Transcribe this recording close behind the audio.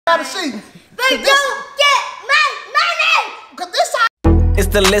Gotta see. But don't get my money! Cause this side. It's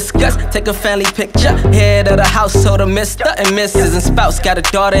the Liscas, take a family picture. Head of the household, a Mr. and Mrs. and spouse. Got a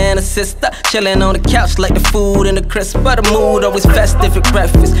daughter and a sister, chilling on the couch like the food in the crisp. But the mood always festive at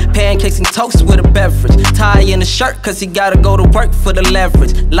breakfast. Pancakes and toast with a beverage. Tie in the shirt cause he gotta go to work for the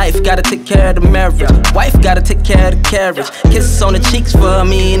leverage. Life gotta take care of the marriage. Wife gotta take care of the carriage. Kisses on the cheeks for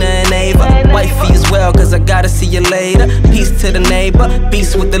Amina and Ava. Wifey as well cause I gotta see you later. Peace to the neighbor,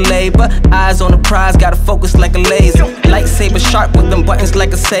 beast with the labor. Eyes on the prize, gotta focus like a laser. Lightsaber sharp with them buttons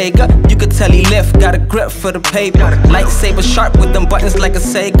like a Sega. You could tell he lift, got a grip for the paper. Lightsaber sharp with them buttons like a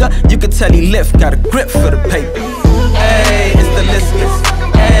Sega. You could tell he lift, got a grip for the paper. Hey, it's the Liscas.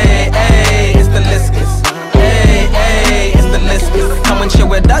 Hey, hey, it's the Liscas. Hey, hey, it's the Liscas. Come and chill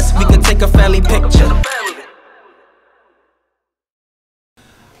with us, we can take a family picture.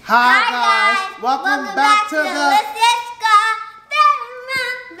 Hi guys, welcome back to the Lisca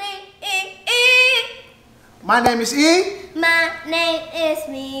Family. My name is E. My name is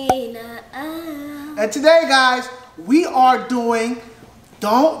Mina. And today guys, we are doing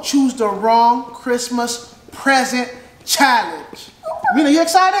Don't Choose the Wrong Christmas Present Challenge. Mina, you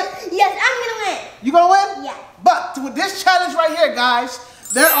excited? Yes, I'm gonna win. You gonna win? Yeah. But with this challenge right here guys,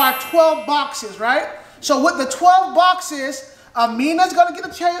 there are 12 boxes, right? So with the 12 boxes, Amina's gonna get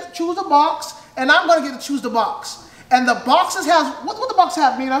to choose the box, and I'm gonna get to choose the box. And the boxes have, what the box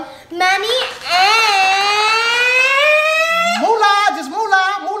have, Mina? Money and Moolah, just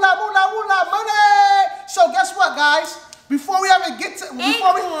moolah, moolah, moolah, moolah, money. So guess what, guys? Before we ever get to,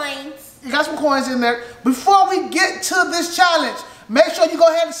 coins. You got some coins in there. Before we get to this challenge, make sure you go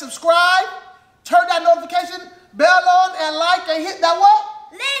ahead and subscribe, turn that notification bell on, and like, and hit that what?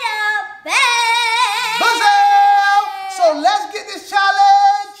 Little bell. Buzzer! So let's get this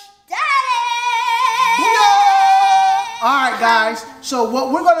challenge started. All right, guys. So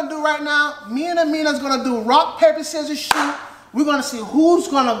what we're gonna do right now, me and Amina's gonna do rock, paper, scissors, shoot. We're gonna see who's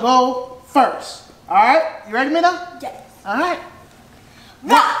gonna go first. All right, you ready, Mina? Yes. All right.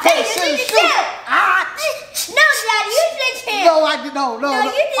 Rock, paper, scissors, shoot. No, Daddy, you switch hands. No, I did no. No,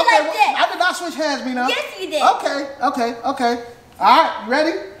 you did like this. I did not switch hands, Mina. Yes, you did. Okay. All right, you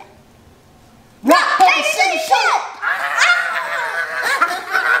ready? Rock, paper, scissors, shoot.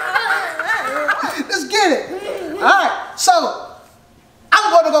 Let's get it. All right, so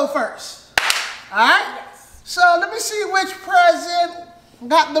I'm going to go first. All right? Yes. So let me see which present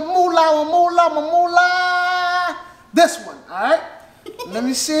got the moolah. This one, all right? Let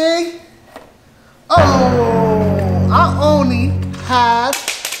me see. Oh, I only have,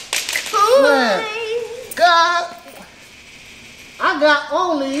 man, I got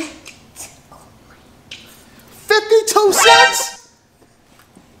only 52 cents.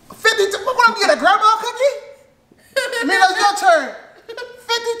 52, what I'm getting, a grandma cookie? Mina, it's your turn.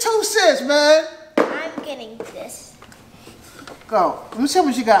 52 cents, man. I'm getting this. Go. Let me see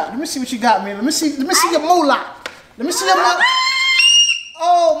what you got. Let me see what you got, man. Let me see your moolah. Let me see your moolah.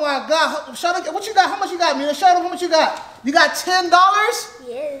 Oh my God. Show them what you got. How much you got, Mina? Show them how much you got. You got $10?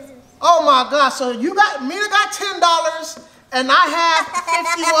 Yes. Oh my God. So Mina got $10 and I have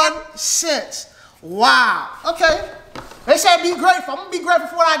 51 cents. Wow. Okay. They said be grateful. I'm gonna be grateful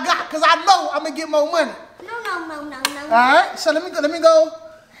for what I got because I know I'm gonna get more money. No. All right. So let me go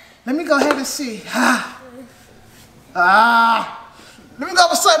ahead and see. Let me go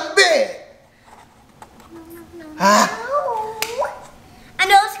with something big. I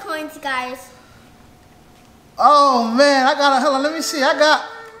know it's coins, guys. Oh man, hold on, let me see. I got,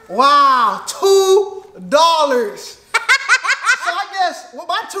 wow, $2. So I guess with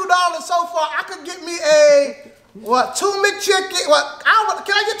my $2 so far, I could get me a, what, 2 McChicken. What,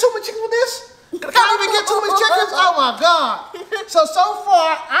 can I get 2 McChickens with this? Can I even get 2 McChickens? Oh my God. So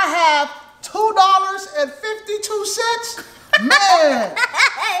far, I have $2.52. Man.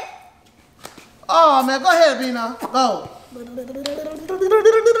 Oh man, go ahead, Mina. Go.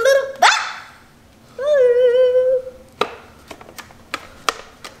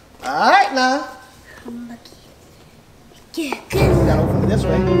 All right now. I'm lucky. Yeah, You gotta open it this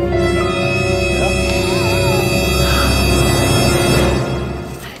way.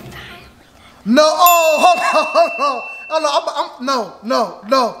 No, hold on. No.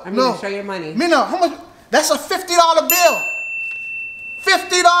 I'm gonna show your money. Mina, how much? That's a $50 bill.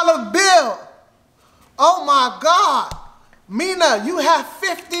 $50 bill. Oh my God. Mina, you have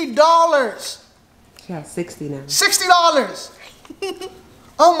 $50. She has 60 now. $60.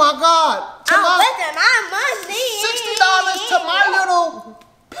 Oh my God. Listen, I'm money. $60 to my little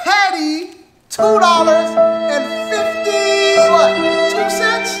Patty. $2.50. What? 2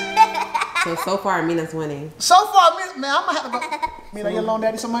 cents? So far, Amina's winning. So far, man, I'm gonna have to go. Mina, you loan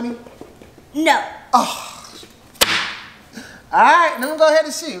daddy some money? No. Oh. All right, let me go ahead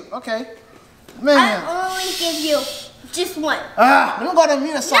and see. Okay. Man. I only give you just one. Let me go to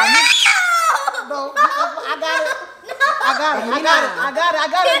Mina's side. No! No, I got it. I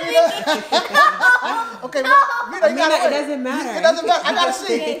got it, Mina. Okay, Mina, you got it. It doesn't matter. It doesn't matter. I gotta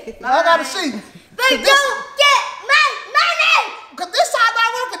see. I gotta see. But don't get my money! Cause this side not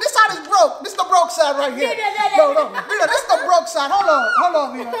working. This side is broke. This is the broke side right here. No. Mina, this is the broke side. Hold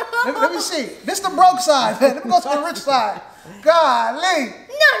on, Mina. Let me see. This is the broke side. Let me go to the rich side. Golly.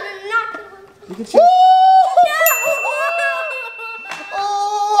 No, not the one. You can choose. Woo!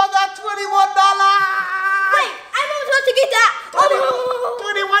 Oh, I got $21. Wait, I'm not supposed to get that.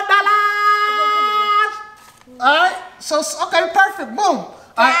 $21. All right. So okay, perfect. Boom. All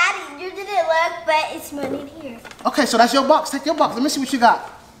right. Daddy, you didn't look, but it's money here. Okay, so that's your box. Take your box. Let me see what you got.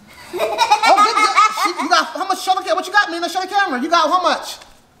 Oh, good. You got how much? Show the camera. What you got, Mina? Show the camera. You got how much?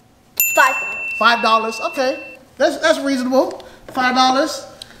 $5. $5. Okay, that's reasonable. $5.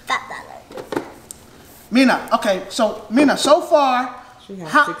 $5. Mina. Okay, so Mina, so far. She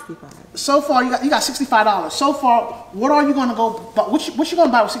has 65. So far, you got $65. So far, what are you gonna go? What you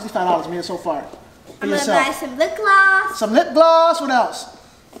gonna buy with $65, Mina? So far, for I'm gonna yourself? buy some lip gloss, Some lip gloss. What else?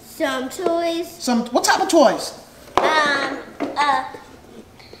 some toys, What type of toys?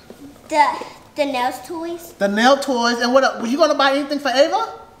 the nails toys. The nail toys. And what else? Were you gonna buy anything for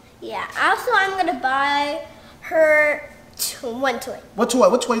Ava? Yeah. Also, I'm gonna buy her one toy. What toy?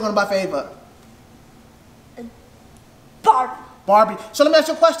 What toy you gonna buy for Ava? Barbie. Barbie. So let me ask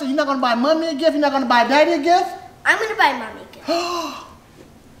you a question. You're not gonna buy mommy a gift? You're not gonna buy daddy a gift? I'm gonna buy mommy a gift.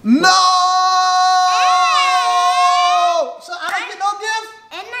 No! So I don't get no gift?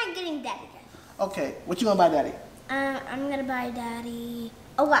 And I'm getting daddy a gift. Okay, what you gonna buy daddy? I'm gonna buy daddy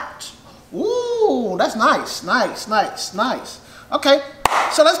a watch. Ooh, that's nice. Okay,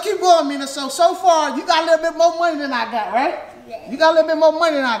 so let's keep going, Mina. So far, you got a little bit more money than I got, right? Yeah. You got a little bit more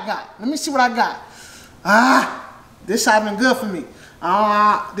money than I got. Let me see what I got. This side been good for me.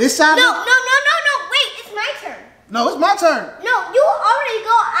 This side. No. Wait, it's my turn. No, it's my turn. No, you already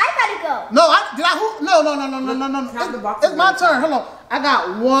go. I gotta go. No, No. Count the boxes It's my at a turn. Hold on. I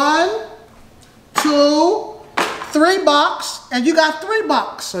got 1, 2, 3 bucks, and you got 3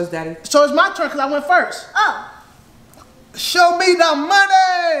 bucks. So it's daddy. So it's my turn because I went first. Oh, Show me the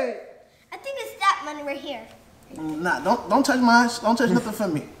money. I think it's that money right here. Nah, don't touch mine. Don't touch nothing for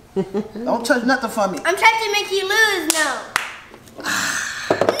me. Don't touch nothing for me. I'm trying to make you lose now.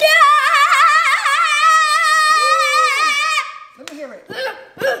 Let me hear it.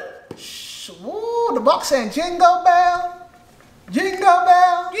 Ooh, the box saying jingle bell, jingle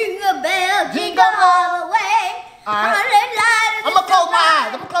bell. Jingle bell, jingle all the way. All right. I'm gonna close my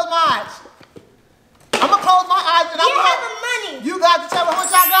eyes. and You have the money. You got to tell me how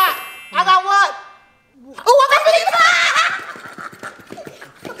much I got. I got what? Oh, I got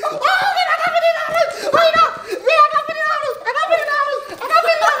 $50. Oh, man, I got $50. Wait up. Man, I got $50.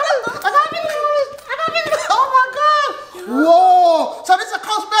 Oh, my God. Whoa. So this is a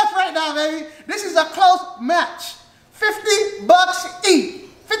close match right now, baby. This is a close match. $50 each.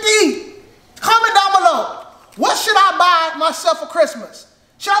 50 each. Comment down below. What should I buy myself for Christmas?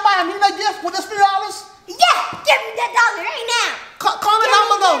 Should I buy Amina a gift with this $50? Yeah, give me that dollar right now. Comment down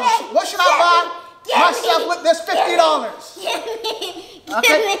below. What should I buy myself with this $50? Give me.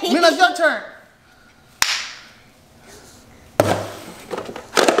 Okay, Mina, it's your turn.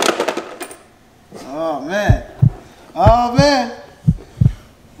 Oh man.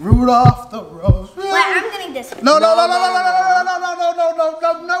 Rudolph the Rose. Wait, I'm getting this one. No.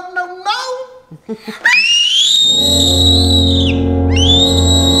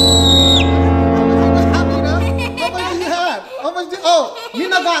 Oh,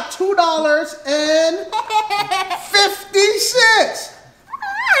 Mina got $2.50.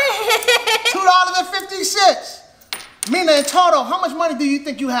 $2.50. Mina, in total, how much money do you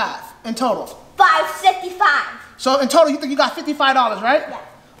think you have in total? $5.65. So in total, you think you got $55, right? Yeah.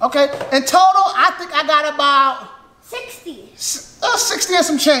 Okay. In total, I think I got about 60. 60 and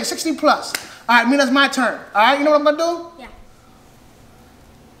some change, 60 plus. All right, Mina, it's my turn. All right, you know what I'm gonna do? Yeah.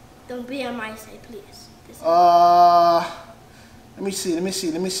 Don't be on my side, please. Let me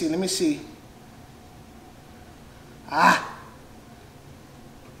see.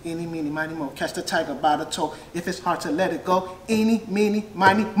 Eeny, meeny, miny, mo. Catch the tiger by the toe. If it's hard to let it go, eeny, meeny,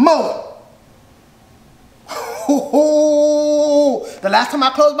 miny, mo. The last time I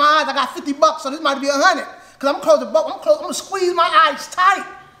closed my eyes, I got $50, so this might be 100. Cause I'm gonna close the book. I'm gonna squeeze my eyes tight.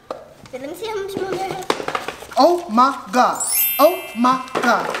 Let me see how much money I have. Oh my God. Oh my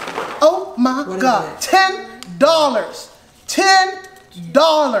God. Oh Oh my God. $10.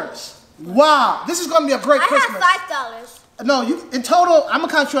 $10. Wow. This is going to be a great Christmas. I have $5. No, you in total, I'm going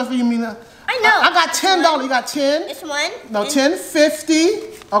to count you up for you, Mina. I know. I got $10. You got 10. This one. No, 10,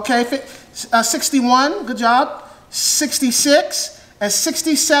 50. Okay, 61. Good job. 66 and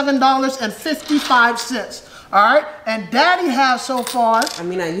 $67.55. All right, and Daddy has so far.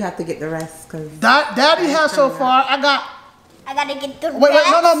 Amina, you have to get the rest because Daddy has so far. I gotta get the wait, rest.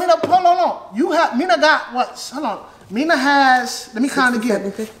 no, Mina, hold on. Mina got what? Hold on. Mina has. Let me kind of get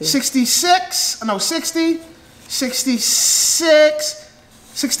 66. No, 60, 66,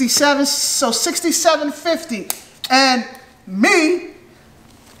 67. So 67.50, and me,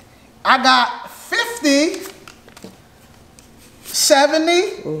 I got 50,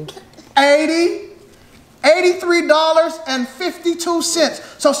 70, 80.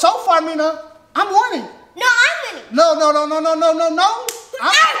 $83.52. So far, Mina, I'm winning. No, I'm winning. No. I'm about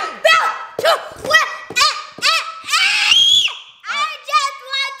to win. I just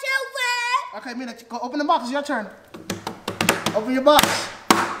want to win. Okay, Mina, go open the box. It's your turn. Open your box.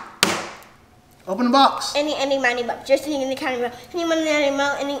 Open the box. Any money box. Just any kind of any money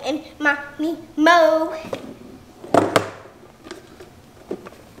mo. Any money mo.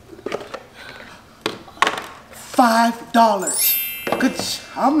 $5. Good.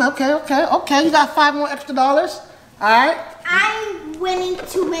 Okay. You got $5 more extra dollars. All right. I'm winning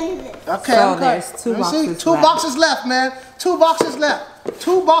to win this. Okay. So okay. there's two boxes Two left. boxes left, man. 2 boxes left.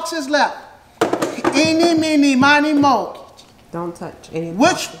 2 boxes left. Eeny, meeny, miny, mo. Don't touch any.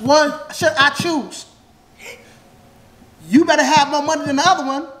 Which one should I choose? You better have more money than the other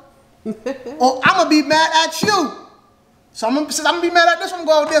one, or I'm gonna be mad at you. So since I'm gonna be mad at this one,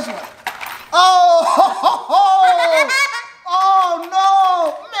 go with this one. Oh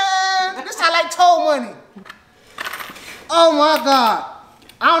no, man! This sound like toll money. Oh my God!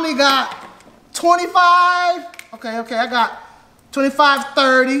 I only got 25. Okay, I got 25,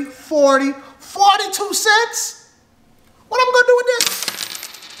 30, 40, 42 cents. What I'm gonna do with this?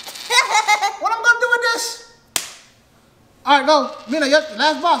 What I'm gonna do with this? All right, go, Mina. Your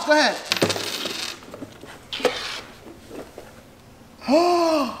last box. Go ahead.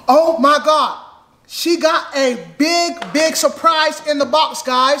 Oh my God. She got a big surprise in the box,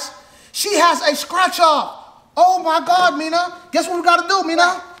 guys. She has a scratch off. Oh my God, Mina. Guess what we gotta do,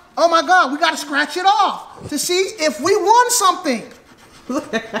 Mina? Oh my God, we gotta scratch it off to see if we won something.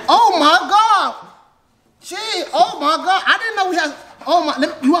 Oh my God. Gee, oh my God. I didn't know we had,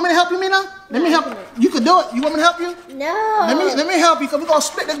 you want me to help you, Mina? Let me help you. You could do it. You want me to help you? No. Let me help you because we're gonna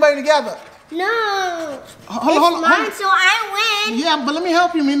split this money together. No. Hold on. Mine, so I win. Yeah, but let me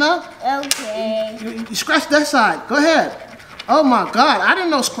help you, Mina. Okay. You scratch that side. Go ahead. Oh my God, I didn't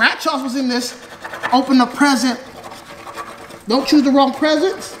know scratch off was in this. Open the present. Don't choose the wrong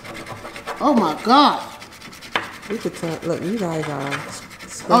presents. Oh my God. You could tell. Look, you guys are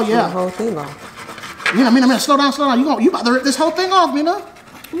Oh yeah. the whole thing off. Mina, slow down. You about to rip this whole thing off, Mina.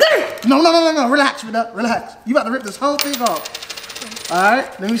 No. Relax, Mina. Relax. You about to rip this whole thing off. All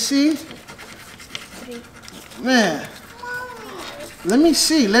right. Let me see. Man. Let me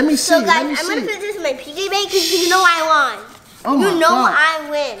see. So guys, I'm gonna put this in my PJ bank because you know I won. Oh my God. I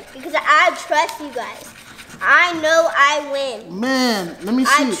win because I trust you guys. I know I win. Man, let me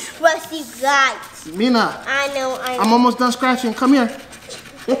see. I trust you guys. Mina. I know I win. I'm almost done scratching. Come here.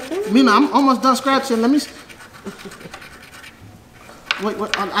 Mina, I'm almost done scratching. Let me. Wait.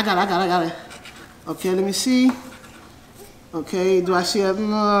 I got it. Okay, let me see. Okay, do I see a?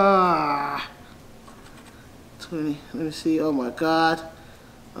 20. Let me see. Oh my God.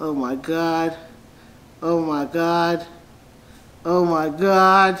 Oh my God. Oh my God. Oh my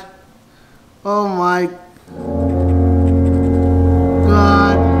God. Oh my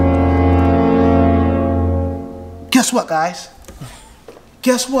God. Guess what, guys?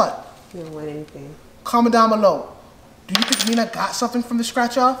 Guess what? You don't win anything. Comment down below. Do you think Mina got something from the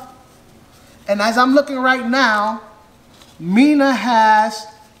scratch off? And as I'm looking right now, Mina has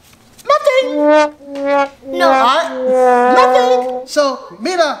nothing. No. Alright? Nothing. So,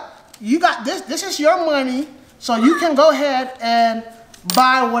 Mina, you got this. This is your money. So you can go ahead and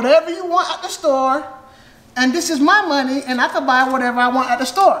buy whatever you want at the store. And this is my money, and I can buy whatever I want at the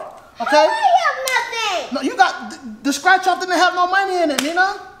store. Okay? I have nothing. No, you got the scratch off didn't have no money in it,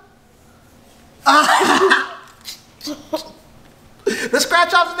 Mina. The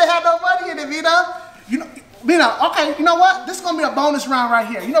scratch off didn't have no money in it, Mina. Mina, okay, you know what? This is gonna be a bonus round right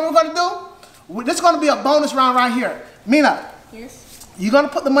here. You know what we're gonna do? This is gonna be a bonus round right here. Mina. Yes. You're gonna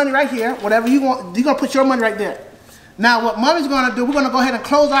put the money right here, whatever you want. You're gonna put your money right there. Now, what Mommy's gonna do? We're gonna go ahead and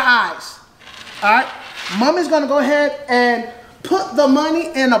close our eyes. All right. Mommy's gonna go ahead and put the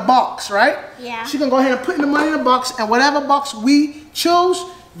money in a box, right? Yeah. She's gonna go ahead and put the money in a box, and whatever box we choose,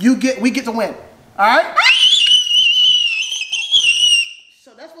 we get to win. All right?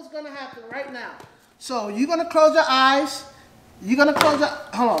 So that's what's gonna happen right now. So you're gonna close your eyes. You're gonna close your,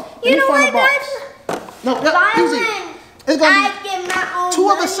 hold on. You know what, guys? No, easy. It's gonna be get my own 2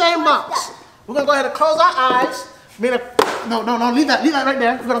 of the same box. We're gonna go ahead and close our eyes. No, leave that right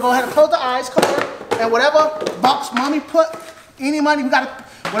there. We're gonna go ahead and close the eyes, come here, and whatever box mommy put, any money,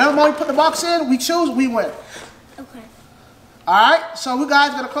 whatever mommy put the box in, we choose, we win. Okay. All right, so we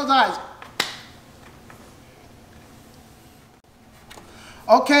guys gonna close our eyes.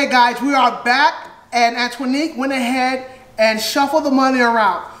 Okay, guys, we are back, and Antoinette went ahead and shuffled the money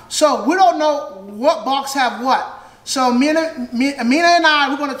around. So we don't know what box have what. So Amina and I,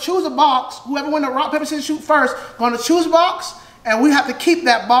 we're going to choose a box. Whoever wins the rock, paper, scissors, shoot first, going to choose a box, and we have to keep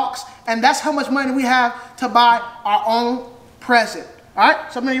that box, and that's how much money we have to buy our own present. All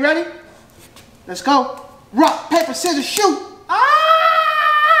right, so Amina, you ready? Let's go. Rock, paper, scissors, shoot.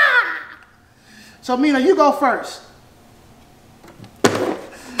 Ah! So Amina, you go first.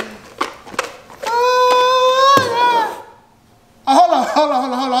 Hold on.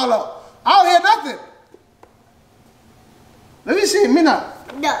 I don't hear nothing. Let me see, Amina.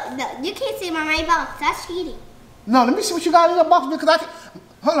 No, you can't see my main box. That's cheating. No, let me see what you got in your box because I can.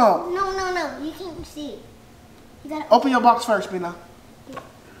 Hold on. No, you can't see. You gotta open your box first, Amina.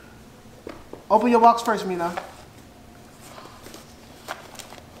 Open your box first, Amina.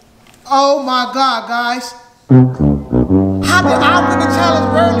 Oh my God, guys. How did I win the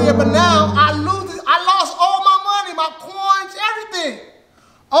challenge earlier, but now I lose it? I lost all my money, my coins, everything.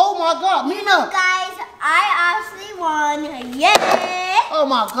 Oh my God, Amina. Guys, I actually won. Yeah. Oh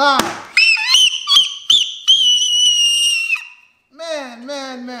my God.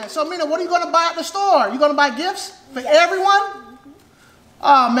 Man. So Amina, what are you gonna buy at the store? You gonna buy gifts for everyone?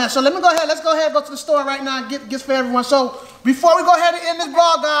 Oh man, so let's go ahead and go to the store right now and get gifts for everyone. So before we go ahead and end this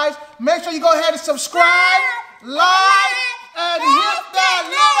vlog, guys, make sure you go ahead and subscribe, like, and hit that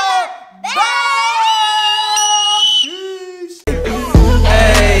little bell. Peace.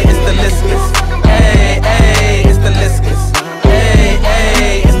 Hey, it's the Liscas. Hey, it's the Liscas.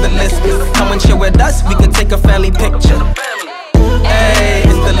 Hey, it's the Liscas. Come and chill with us, we can take a family picture.